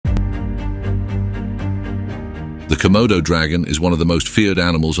The Komodo dragon is one of the most feared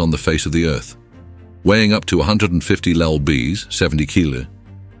animals on the face of the earth. Weighing up to 150 lbs, 70 kg,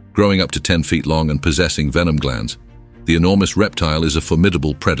 growing up to 10 feet long and possessing venom glands, the enormous reptile is a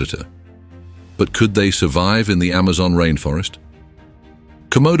formidable predator. But could they survive in the Amazon rainforest?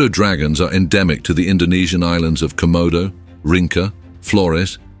 Komodo dragons are endemic to the Indonesian islands of Komodo, Rinca,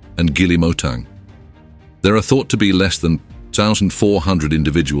 Flores, and Gili Motang. There are thought to be less than 1,400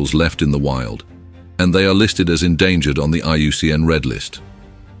 individuals left in the wild, and they are listed as endangered on the IUCN Red List.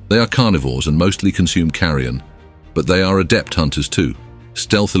 They are carnivores and mostly consume carrion, but they are adept hunters too,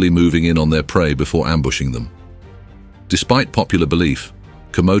 stealthily moving in on their prey before ambushing them. Despite popular belief,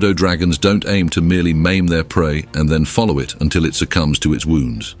 Komodo dragons don't aim to merely maim their prey and then follow it until it succumbs to its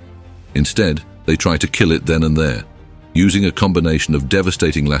wounds. Instead, they try to kill it then and there, using a combination of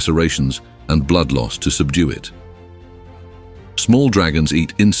devastating lacerations and blood loss to subdue it. Small dragons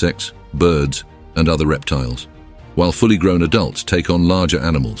eat insects, birds, and other reptiles, while fully grown adults take on larger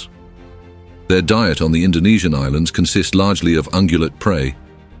animals. Their diet on the Indonesian islands consists largely of ungulate prey,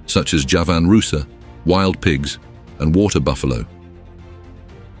 such as Javan rusa, wild pigs, and water buffalo.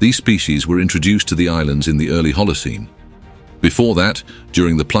 These species were introduced to the islands in the early Holocene. Before that,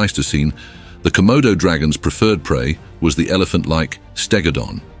 during the Pleistocene, the Komodo dragon's preferred prey was the elephant-like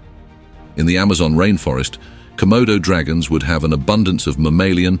stegodon. In the Amazon rainforest, Komodo dragons would have an abundance of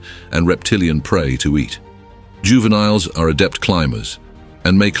mammalian and reptilian prey to eat. Juveniles are adept climbers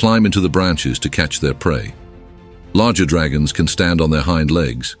and may climb into the branches to catch their prey. Larger dragons can stand on their hind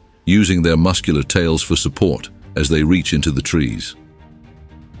legs, using their muscular tails for support as they reach into the trees.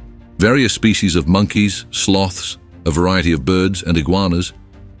 Various species of monkeys, sloths, a variety of birds, and iguanas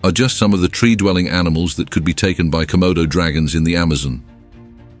are just some of the tree-dwelling animals that could be taken by Komodo dragons in the Amazon.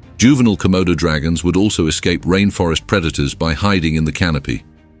 Juvenile Komodo dragons would also escape rainforest predators by hiding in the canopy.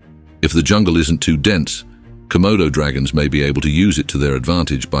 If the jungle isn't too dense, Komodo dragons may be able to use it to their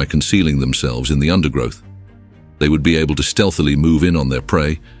advantage by concealing themselves in the undergrowth. They would be able to stealthily move in on their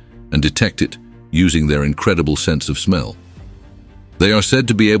prey and detect it using their incredible sense of smell. They are said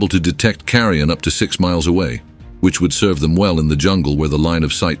to be able to detect carrion up to 6 miles away, which would serve them well in the jungle where the line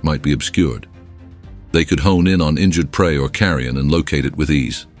of sight might be obscured. They could hone in on injured prey or carrion and locate it with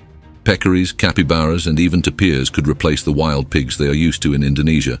ease. Peccaries, capybaras, and even tapirs could replace the wild pigs they are used to in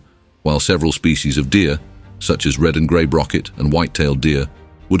Indonesia, while several species of deer, such as red and grey brocket and white-tailed deer,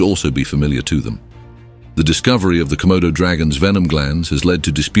 would also be familiar to them. The discovery of the Komodo dragon's venom glands has led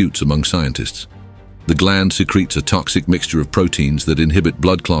to disputes among scientists. The gland secretes a toxic mixture of proteins that inhibit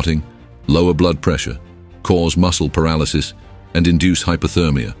blood clotting, lower blood pressure, cause muscle paralysis, and induce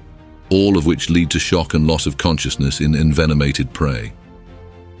hypothermia, all of which lead to shock and loss of consciousness in envenomated prey.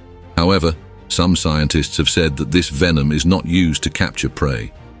 However, some scientists have said that this venom is not used to capture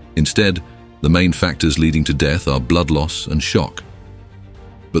prey. Instead, the main factors leading to death are blood loss and shock.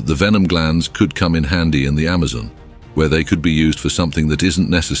 But the venom glands could come in handy in the Amazon, where they could be used for something that isn't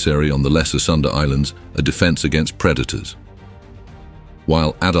necessary on the Lesser Sunda Islands, a defense against predators.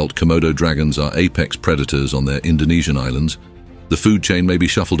 While adult Komodo dragons are apex predators on their Indonesian islands, the food chain may be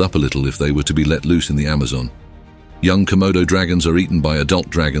shuffled up a little if they were to be let loose in the Amazon. Young Komodo dragons are eaten by adult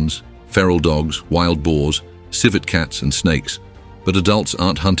dragons, feral dogs, wild boars, civet cats, and snakes, but adults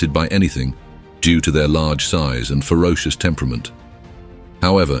aren't hunted by anything due to their large size and ferocious temperament.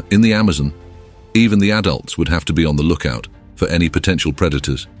 However, in the Amazon, even the adults would have to be on the lookout for any potential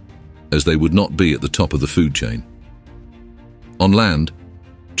predators, as they would not be at the top of the food chain. On land,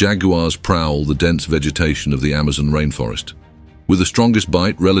 jaguars prowl the dense vegetation of the Amazon rainforest. With the strongest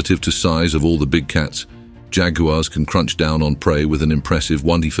bite relative to size of all the big cats, jaguars can crunch down on prey with an impressive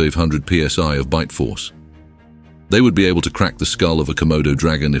 1,500 psi of bite force. They would be able to crack the skull of a Komodo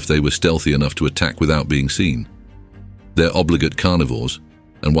dragon if they were stealthy enough to attack without being seen. They're obligate carnivores,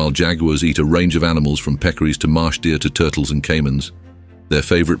 and while jaguars eat a range of animals from peccaries to marsh deer to turtles and caimans, their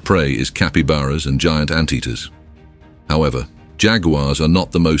favorite prey is capybaras and giant anteaters. However, jaguars are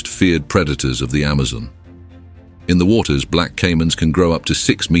not the most feared predators of the Amazon. In the waters, black caimans can grow up to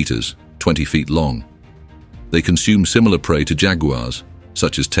 6 meters, 20 feet long. They consume similar prey to jaguars,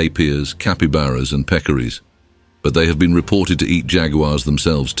 such as tapirs, capybaras, and peccaries, but they have been reported to eat jaguars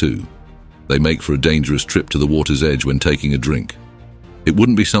themselves too. They make for a dangerous trip to the water's edge when taking a drink. It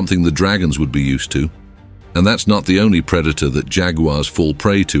wouldn't be something the dragons would be used to, and that's not the only predator that jaguars fall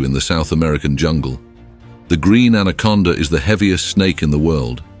prey to in the South American jungle. The green anaconda is the heaviest snake in the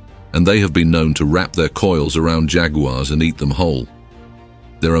world, and they have been known to wrap their coils around jaguars and eat them whole.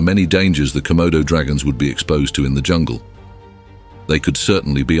 There are many dangers the Komodo dragons would be exposed to in the jungle. They could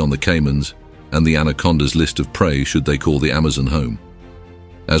certainly be on the caimans and the anaconda's list of prey should they call the Amazon home.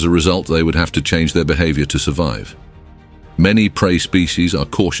 As a result, they would have to change their behavior to survive. Many prey species are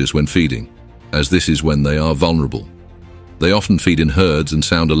cautious when feeding, as this is when they are vulnerable. They often feed in herds and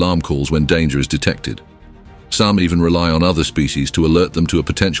sound alarm calls when danger is detected. Some even rely on other species to alert them to a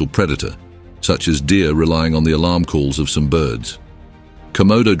potential predator, such as deer relying on the alarm calls of some birds.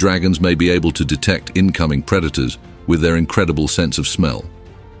 Komodo dragons may be able to detect incoming predators with their incredible sense of smell,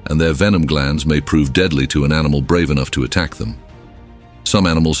 and their venom glands may prove deadly to an animal brave enough to attack them. Some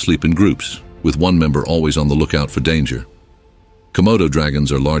animals sleep in groups, with one member always on the lookout for danger. Komodo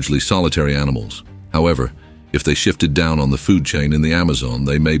dragons are largely solitary animals. However, if they shifted down on the food chain in the Amazon,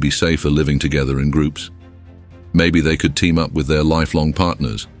 they may be safer living together in groups. Maybe they could team up with their lifelong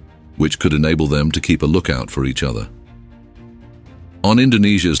partners, which could enable them to keep a lookout for each other. On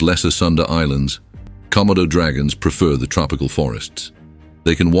Indonesia's Lesser Sunda Islands, Komodo dragons prefer the tropical forests.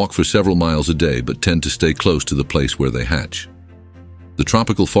 They can walk for several miles a day but tend to stay close to the place where they hatch. The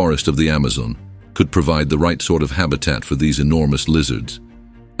tropical forest of the Amazon could provide the right sort of habitat for these enormous lizards,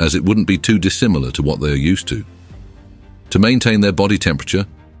 as it wouldn't be too dissimilar to what they are used to. To maintain their body temperature,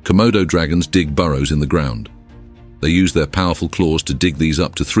 Komodo dragons dig burrows in the ground. They use their powerful claws to dig these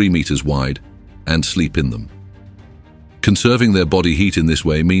up to 3 meters wide and sleep in them. Conserving their body heat in this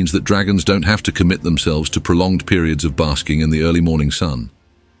way means that dragons don't have to commit themselves to prolonged periods of basking in the early morning sun.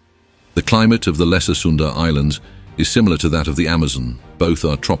 The climate of the Lesser Sunda Islands is similar to that of the Amazon. Both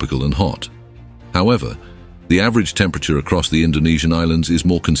are tropical and hot. However, the average temperature across the Indonesian islands is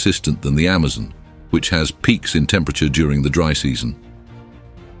more consistent than the Amazon, which has peaks in temperature during the dry season.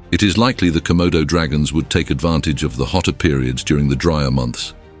 It is likely the Komodo dragons would take advantage of the hotter periods during the drier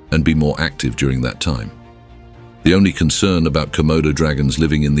months and be more active during that time. The only concern about Komodo dragons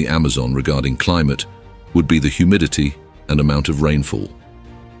living in the Amazon regarding climate would be the humidity and amount of rainfall.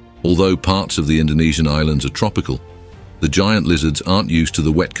 Although parts of the Indonesian islands are tropical, the giant lizards aren't used to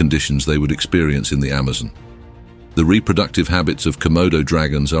the wet conditions they would experience in the Amazon. The reproductive habits of Komodo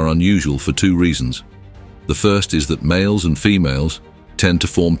dragons are unusual for 2 reasons. The first is that males and females tend to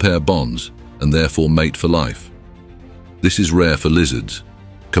form pair bonds and therefore mate for life. This is rare for lizards.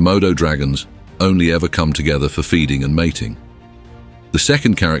 Komodo dragons only ever come together for feeding and mating. The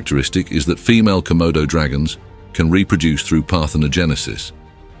second characteristic is that female Komodo dragons can reproduce through parthenogenesis.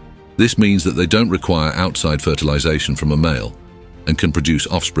 This means that they don't require outside fertilization from a male and can produce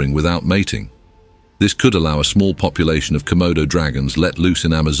offspring without mating. This could allow a small population of Komodo dragons let loose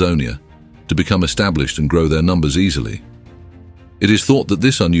in Amazonia to become established and grow their numbers easily. It is thought that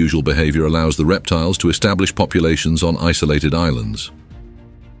this unusual behavior allows the reptiles to establish populations on isolated islands.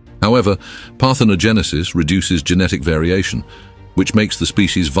 However, parthenogenesis reduces genetic variation, which makes the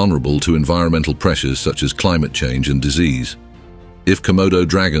species vulnerable to environmental pressures such as climate change and disease. If Komodo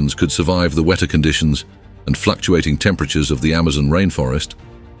dragons could survive the wetter conditions and fluctuating temperatures of the Amazon rainforest,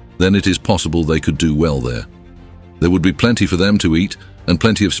 then it is possible they could do well there. There would be plenty for them to eat and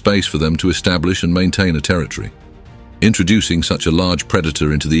plenty of space for them to establish and maintain a territory. Introducing such a large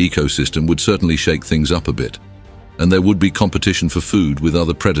predator into the ecosystem would certainly shake things up a bit, and there would be competition for food with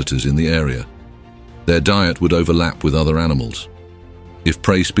other predators in the area. Their diet would overlap with other animals. If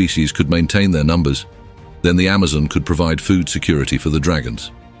prey species could maintain their numbers, then the Amazon could provide food security for the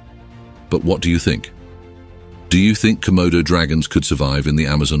dragons. But what do you think? Do you think Komodo dragons could survive in the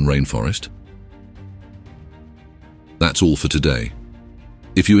Amazon rainforest? That's all for today.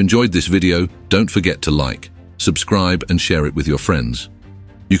 If you enjoyed this video, don't forget to like, subscribe and share it with your friends.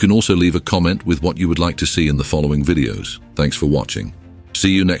 You can also leave a comment with what you would like to see in the following videos. Thanks for watching.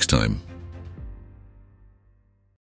 See you next time.